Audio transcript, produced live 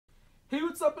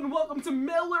what's up, and welcome to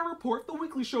Malware Report, the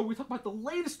weekly show where we talk about the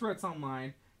latest threats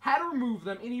online, how to remove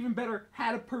them, and even better,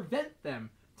 how to prevent them.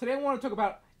 Today I want to talk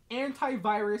about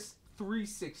AntiVirus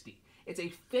 360. It's a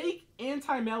fake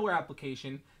anti-malware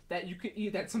application that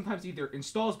that sometimes either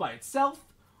installs by itself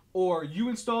or you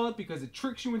install it because it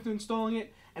tricks you into installing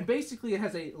it, and basically it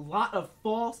has a lot of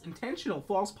intentional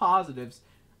false positives.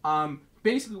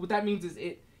 Basically what that means is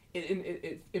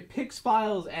it picks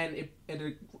files and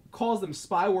it calls them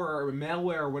spyware or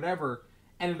malware or whatever,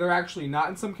 and they're actually not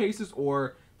in some cases,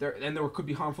 or they could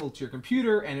be harmful to your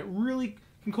computer, and it really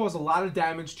can cause a lot of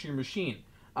damage to your machine.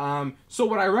 So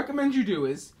what I recommend you do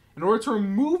is, in order to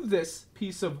remove this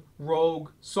piece of rogue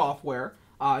software,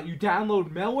 you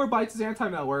download Malwarebytes as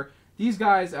anti-malware. These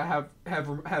guys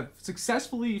have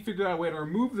successfully figured out a way to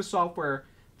remove the software,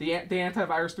 the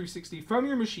AntiVirus 360, from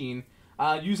your machine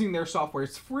using their software.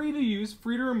 It's free to use,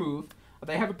 free to remove.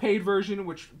 They have a paid version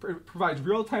which provides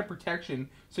real-time protection,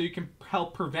 so you can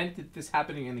help prevent this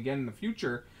happening again in the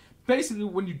future. Basically,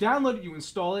 when you download it, you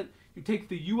install it, you take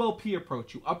the ULP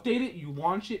approach. You update it, you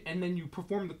launch it, and then you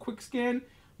perform the quick scan.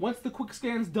 Once the quick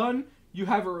scan's done, you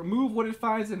have it remove what it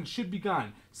finds, and it should be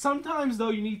gone. Sometimes, though,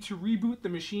 you need to reboot the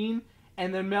machine,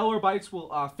 and then Malwarebytes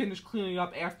will finish cleaning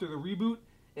up after the reboot.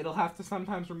 It'll have to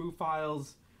sometimes remove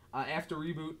files after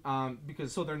reboot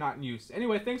so they're not in use.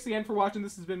 Anyway, thanks again for watching.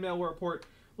 This has been Malware Report.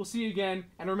 We'll see you again,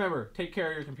 and remember, take care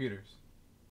of your computers.